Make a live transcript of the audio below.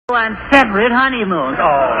on separate honeymoons.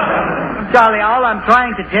 Oh. Charlie, all I'm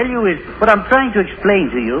trying to tell you is what I'm trying to explain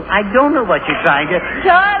to you. I don't know what you're trying to...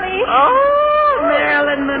 Charlie! Oh,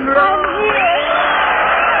 Marilyn Monroe. I'm here.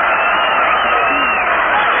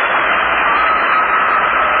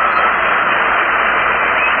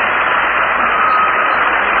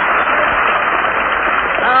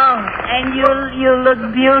 Oh, and you look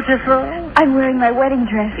beautiful. I'm wearing my wedding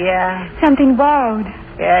dress. Yeah. Something borrowed.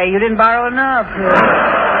 Yeah, you didn't borrow enough.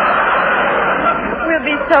 We'll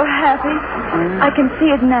be so happy. I can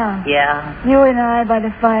see it now. Yeah. You and I by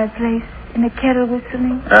the fireplace, and the kettle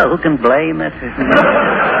whistling. Oh, who can blame us?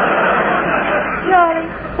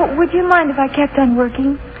 Charlie, would you mind if I kept on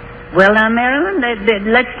working? Well, now, Marilyn,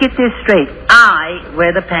 let's get this straight. I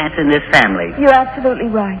wear the pants in this family. You're absolutely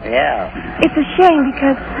right. Yeah. It's a shame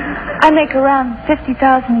because I make around $50,000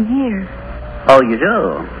 a year. Oh, you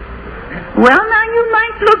do? Well, now, you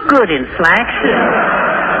might look good in slacks.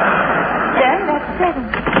 Then that's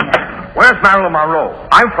settled. Where's Marilyn Monroe?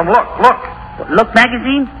 I'm from Look. Look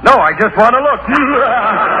magazine? No, I just want to look.